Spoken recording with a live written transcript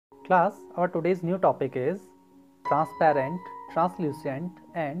class, our today's new topic is transparent, translucent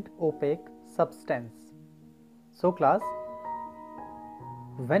and opaque substance. So class,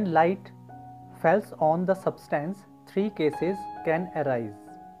 when light falls on the substance, three cases can arise.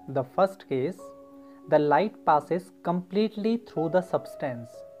 The first case, the light passes completely through the substance.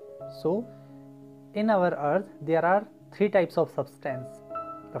 So in our earth there are three types of substance.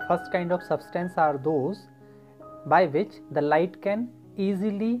 The first kind of substance are those by which the light can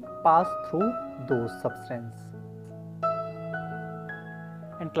easily pass through those substance.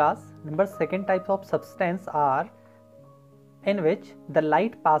 And class, number second type of substance are in which the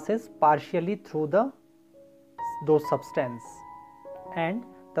light passes partially through those substance. And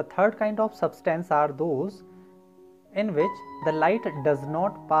the third kind of substance are those in which the light does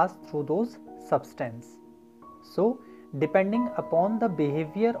not pass through those substance. So depending upon the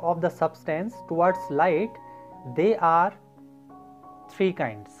behavior of the substance towards light, they are three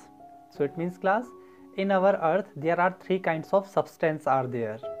kinds. So it means class, in our earth there are three kinds of substance are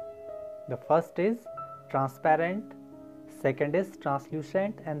there. The first is transparent, second is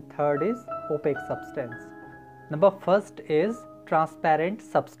translucent and third is opaque substance. Number first is transparent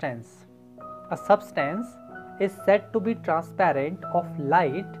substance. A substance is said to be transparent if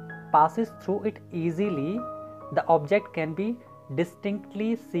light passes through it easily. The object can be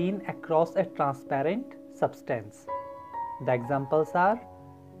distinctly seen across a transparent substance. The examples are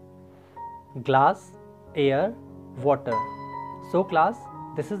glass, air, water. So class,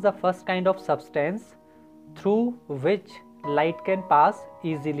 this is the first kind of substance through which light can pass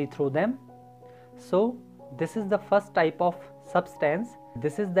easily through them. So this is the first type of substance.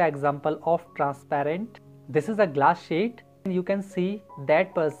 This is the example of transparent. This is a glass sheet. You can see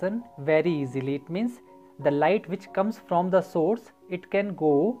that person very easily. It means the light which comes from the source, it can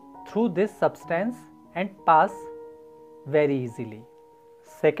go through this substance and pass very easily.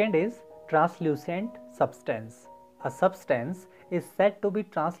 Second is translucent substance. A substance is said to be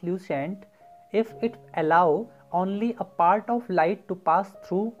translucent if it allow only a part of light to pass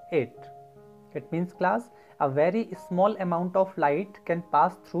through it. It means class, a very small amount of light can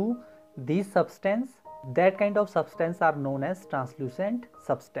pass through these substance. That kind of substance are known as translucent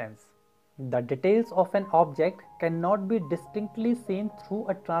substance. The details of an object cannot be distinctly seen through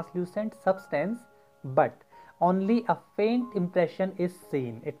a translucent substance, but only a faint impression is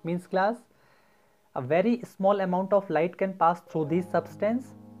seen. It means class, a very small amount of light can pass through this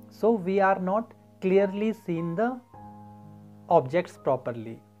substance, so we are not clearly seeing the objects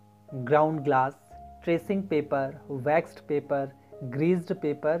properly. Ground glass, tracing paper, waxed paper, greased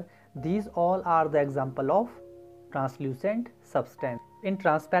paper, these all are the example of translucent substance. In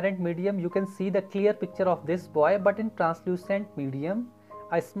transparent medium you can see the clear picture of this boy, but in translucent medium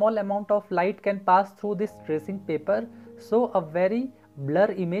a small amount of light can pass through this tracing paper, so a very blur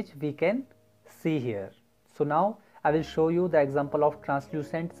image we can see here. So now I will show you the example of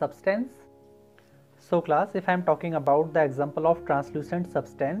translucent substance. So class, if I am talking about the example of translucent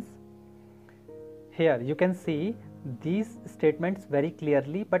substance, here you can see these statements very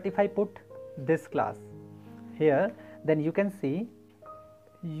clearly, but if I put this class here, then you can see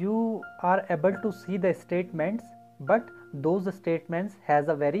you are able to see the statements, but those statements has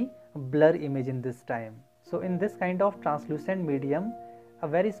a very blur image in this time. So in this kind of translucent medium, a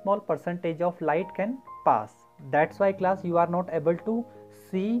very small percentage of light can pass. That's why class, you are not able to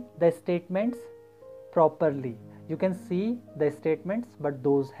see the statements properly. You can see the statements, but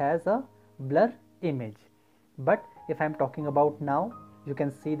those has a blur image. But if I am talking about now, you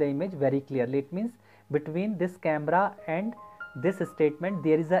can see the image very clearly. It means between this camera and this statement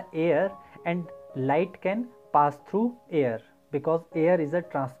there is a air, and light can pass through air because air is a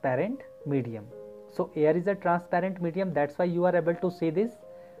transparent medium. So air is a transparent medium, that's why you are able to see this,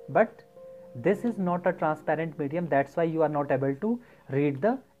 but this is not a transparent medium, that's why you are not able to read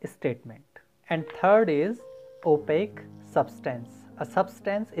the statement. And third is opaque substance. A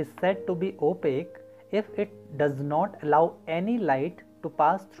substance is said to be opaque if it does not allow any light to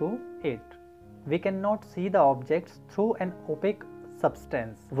pass through it. We cannot see the objects through an opaque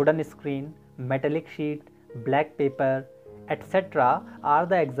substance. Wooden screen, metallic sheet, black paper, etc. are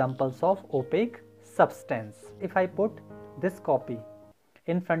the examples of opaque substance. If I put this copy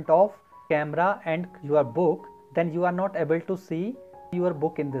in front of camera and your book, then you are not able to see your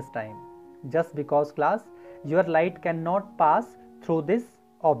book in this time, just because class, your light cannot pass through this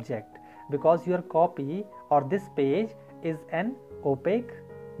object because your copy or this page is an opaque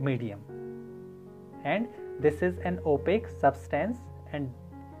medium, and this is an opaque substance and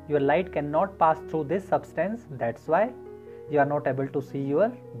your light cannot pass through this substance. That's why you are not able to see your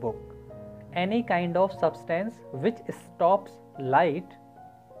book. Any kind of substance which stops light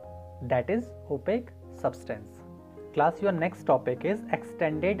that is opaque substance. Class, your next topic is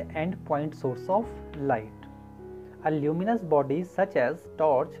extended and point source of light. A luminous body such as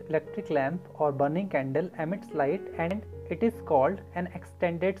torch, electric lamp or burning candle emits light and it is called an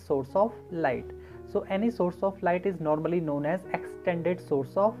extended source of light. So any source of light is normally known as extended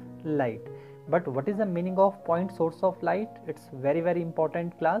source of light. But what is the meaning of point source of light? It's very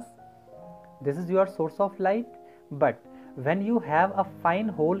important, class. This is your source of light, but when you have a fine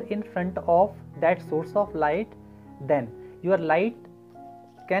hole in front of that source of light, then your light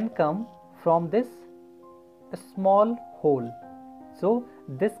can come from this small hole. So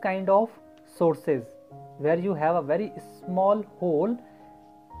this kind of sources where you have a very small hole,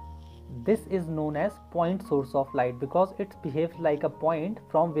 this is known as point source of light because it behaves like a point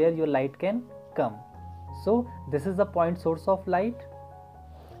from where your light can come. So this is the point source of light.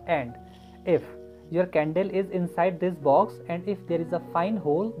 And if your candle is inside this box and if there is a fine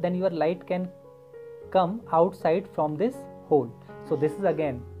hole, then your light can come outside from this hole. So this is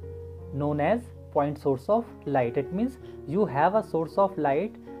again known as point source of light. It means you have a source of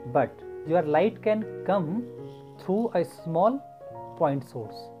light, but your light can come through a small point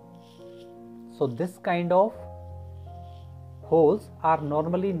source. So this kind of holes are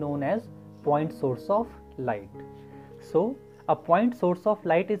normally known as point source of light. So a point source of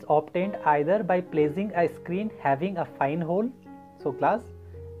light is obtained either by placing a screen having a fine hole. So class,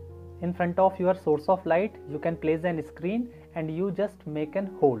 in front of your source of light you can place an screen and you just make an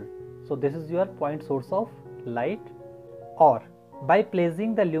hole. So this is your point source of light. Or by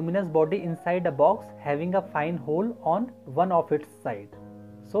placing the luminous body inside a box having a fine hole on one of its side.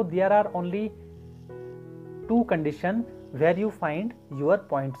 So there are only two conditions where you find your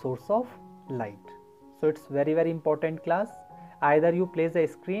point source of light. So it's very important, class. Either you place a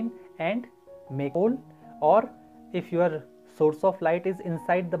screen and make a hole, or if your source of light is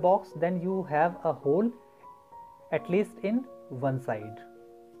inside the box, then you have a hole at least in one side.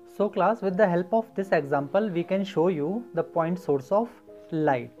 So class, with the help of this example we can show you the point source of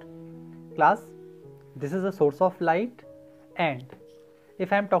light. Class, this is a source of light, and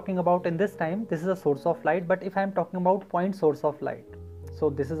if I am talking about in this time, this is a source of light, but if I am talking about point source of light, so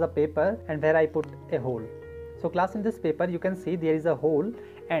this is a paper and where I put a hole. So class, in this paper you can see there is a hole,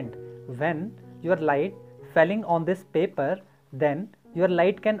 and when your light falling on this paper, then your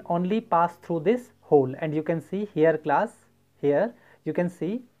light can only pass through this hole. And you can see here, class, here you can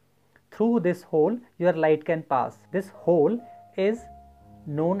see through this hole your light can pass. This hole is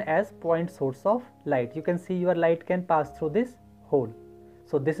known as point source of light. You can see your light can pass through this hole.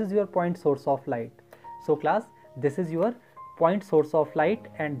 So this is your point source of light. So class, this is your point source of light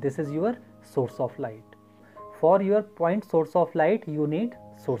and this is your source of light. For your point source of light you need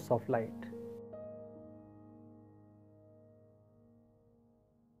source of light.